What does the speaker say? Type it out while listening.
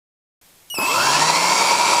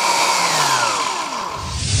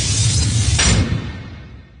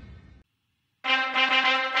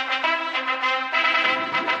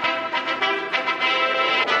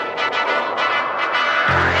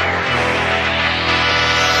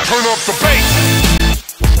turn up the bass.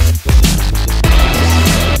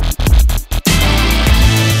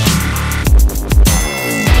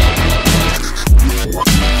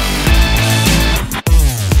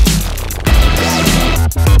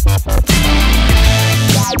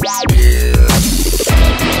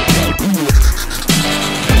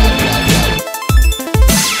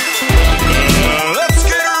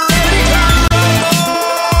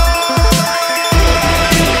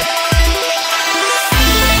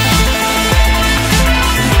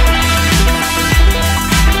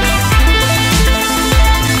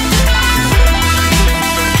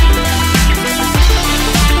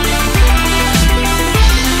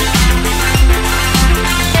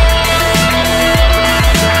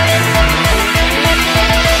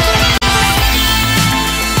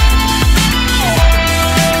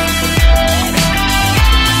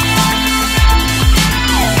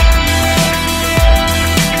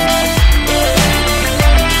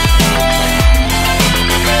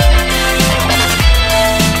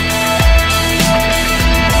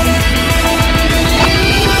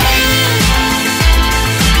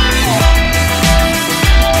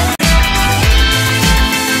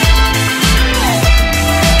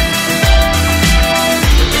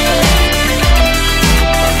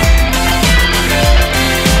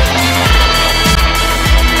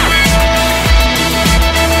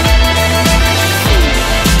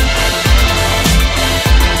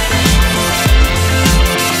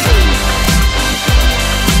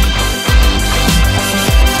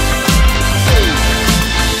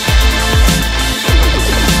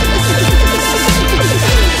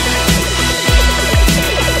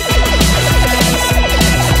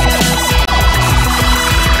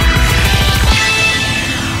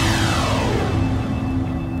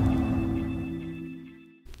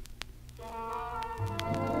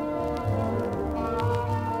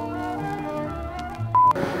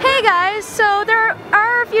 Hey guys, so there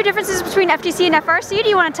are a few differences between FTC and FRC. Do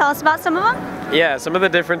you want to tell us about some of them? Yeah, some of the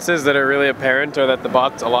differences that are really apparent are that the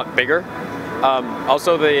bot's a lot bigger.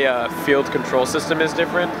 Also, the field control system is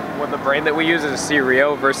different. The brain that we use is a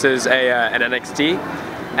C-Rio versus an NXT.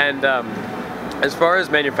 And as far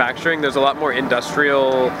as manufacturing, there's a lot more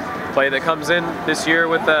industrial play that comes in this year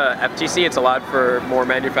with the FTC. It's allowed for more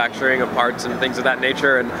manufacturing of parts and things of that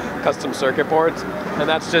nature and custom circuit boards. And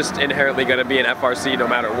that's just inherently going to be an FRC no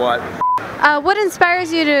matter what. What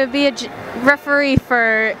inspires you to be a referee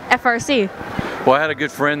for FRC? Well, I had a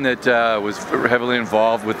good friend that was heavily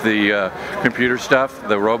involved with the computer stuff,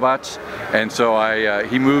 the robots, and so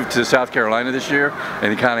he moved to South Carolina this year,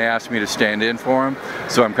 and he kind of asked me to stand in for him.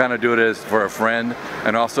 So I'm kind of doing it for a friend,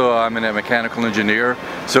 and also I'm a mechanical engineer,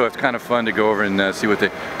 so it's kind of fun to go over and see what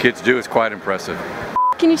the kids do. It's quite impressive.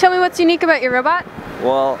 Can you tell me what's unique about your robot?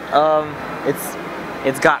 Well,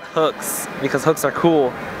 it's got hooks, because hooks are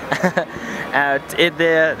cool.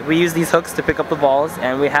 We use these hooks to pick up the balls,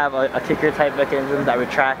 and we have a kicker type mechanism that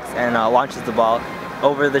retracts and launches the ball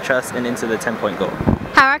over the truss and into the 10-point goal.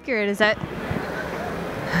 How accurate is it?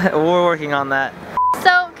 We're working on that.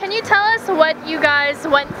 So can you tell us what you guys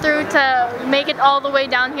went through to make it all the way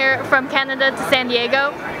down here from Canada to San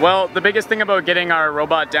Diego? Well, the biggest thing about getting our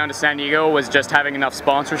robot down to San Diego was just having enough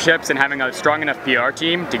sponsorships and having a strong enough PR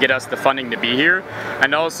team to get us the funding to be here,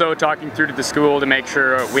 and also talking through to the school to make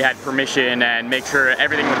sure we had permission and make sure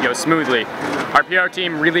everything would go smoothly. Our PR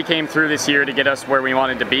team really came through this year to get us where we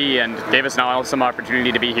wanted to be and gave us an awesome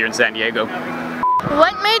opportunity to be here in San Diego.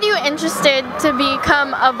 What made you interested to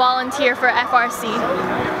become a volunteer for FRC?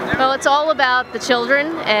 Well, it's all about the children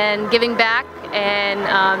and giving back, and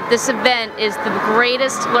this event is the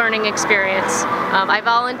greatest learning experience. I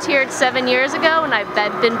volunteered 7 years ago, and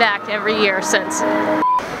I've been back every year since.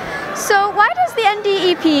 So why does the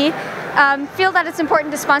NDEP feel that it's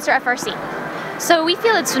important to sponsor FRC? So we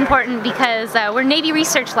feel it's important because we're Navy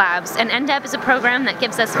Research Labs, and NDEP is a program that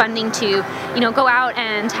gives us funding to, go out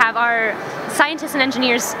and have our scientists and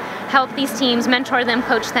engineers help these teams, mentor them,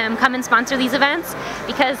 coach them, come and sponsor these events.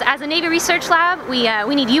 Because as a Navy Research Lab,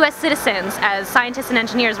 we need U.S. citizens as scientists and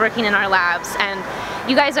engineers working in our labs. And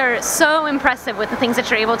you guys are so impressive with the things that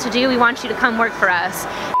you're able to do. We want you to come work for us.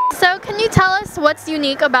 So can you tell us what's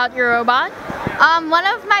unique about your robot? One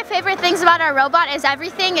of my favorite things about our robot is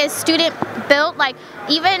everything is student built. Like,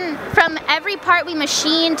 even from every part we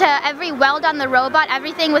machined to every weld on the robot,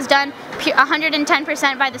 everything was done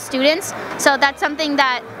 110% by the students. So that's something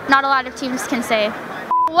that not a lot of teams can say.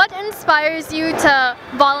 What inspires you to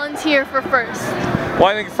volunteer for FIRST? Well,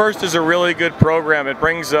 I think FIRST is a really good program. It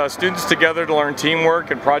brings students together to learn teamwork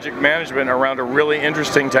and project management around a really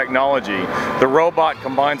interesting technology. The robot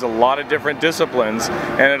combines a lot of different disciplines,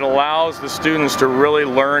 and it allows the students to really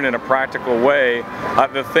learn in a practical way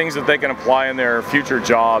the things that they can apply in their future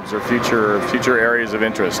jobs or future areas of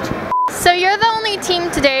interest. So you're the only team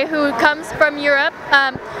today who comes from Europe.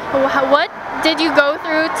 What did you go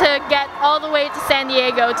through to get all the way to San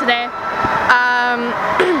Diego today?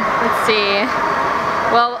 Let's see.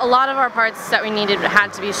 Well, a lot of our parts that we needed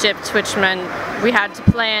had to be shipped, which meant we had to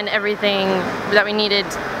plan everything that we needed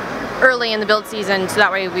early in the build season so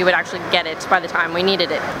that way we would actually get it by the time we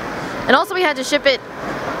needed it. And also we had to ship it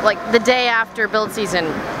like the day after build season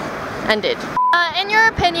ended. In your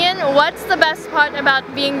opinion, what's the best part about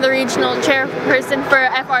being the regional chairperson for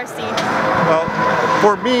FRC? Well,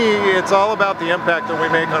 for me, it's all about the impact that we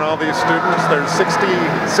make on all these students. There's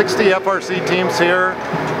 60 FRC teams here,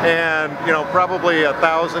 and probably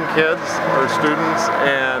 1,000 kids or students,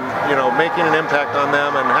 and making an impact on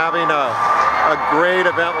them and having a great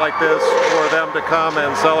event like this for them to come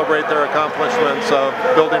and celebrate their accomplishments of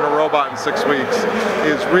building a robot in 6 weeks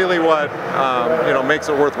is really what makes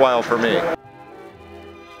it worthwhile for me.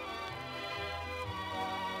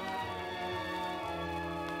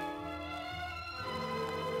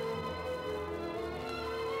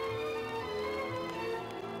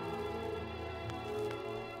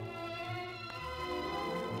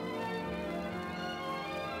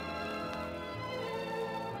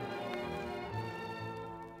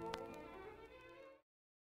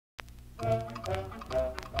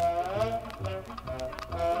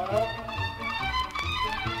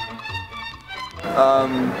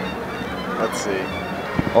 Let's see.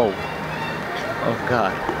 Oh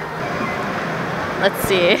God. Let's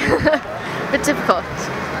see. A bit difficult.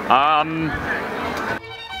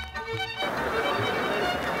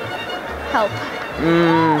 Help.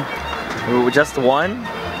 Just one?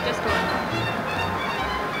 Just one.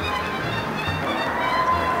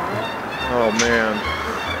 Oh man.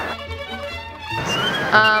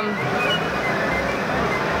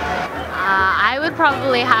 I would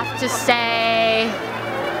probably have to say...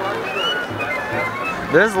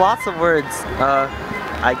 There's lots of words,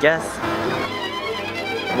 I guess.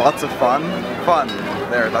 Lots of fun. Fun.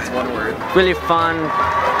 There, that's one word. Really fun,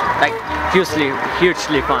 like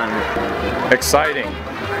hugely fun. Exciting.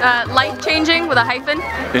 Life-changing with a hyphen.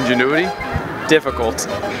 Ingenuity. Difficult.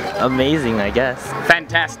 Amazing, I guess.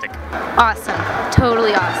 Fantastic. Awesome.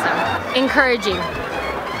 Totally awesome. Encouraging.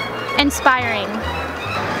 Inspiring.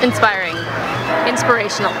 Inspiring.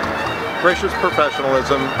 Inspirational. Gracious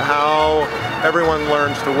professionalism, how everyone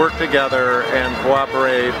learns to work together and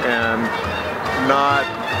cooperate and not,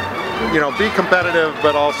 be competitive,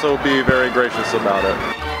 but also be very gracious about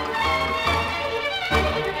it.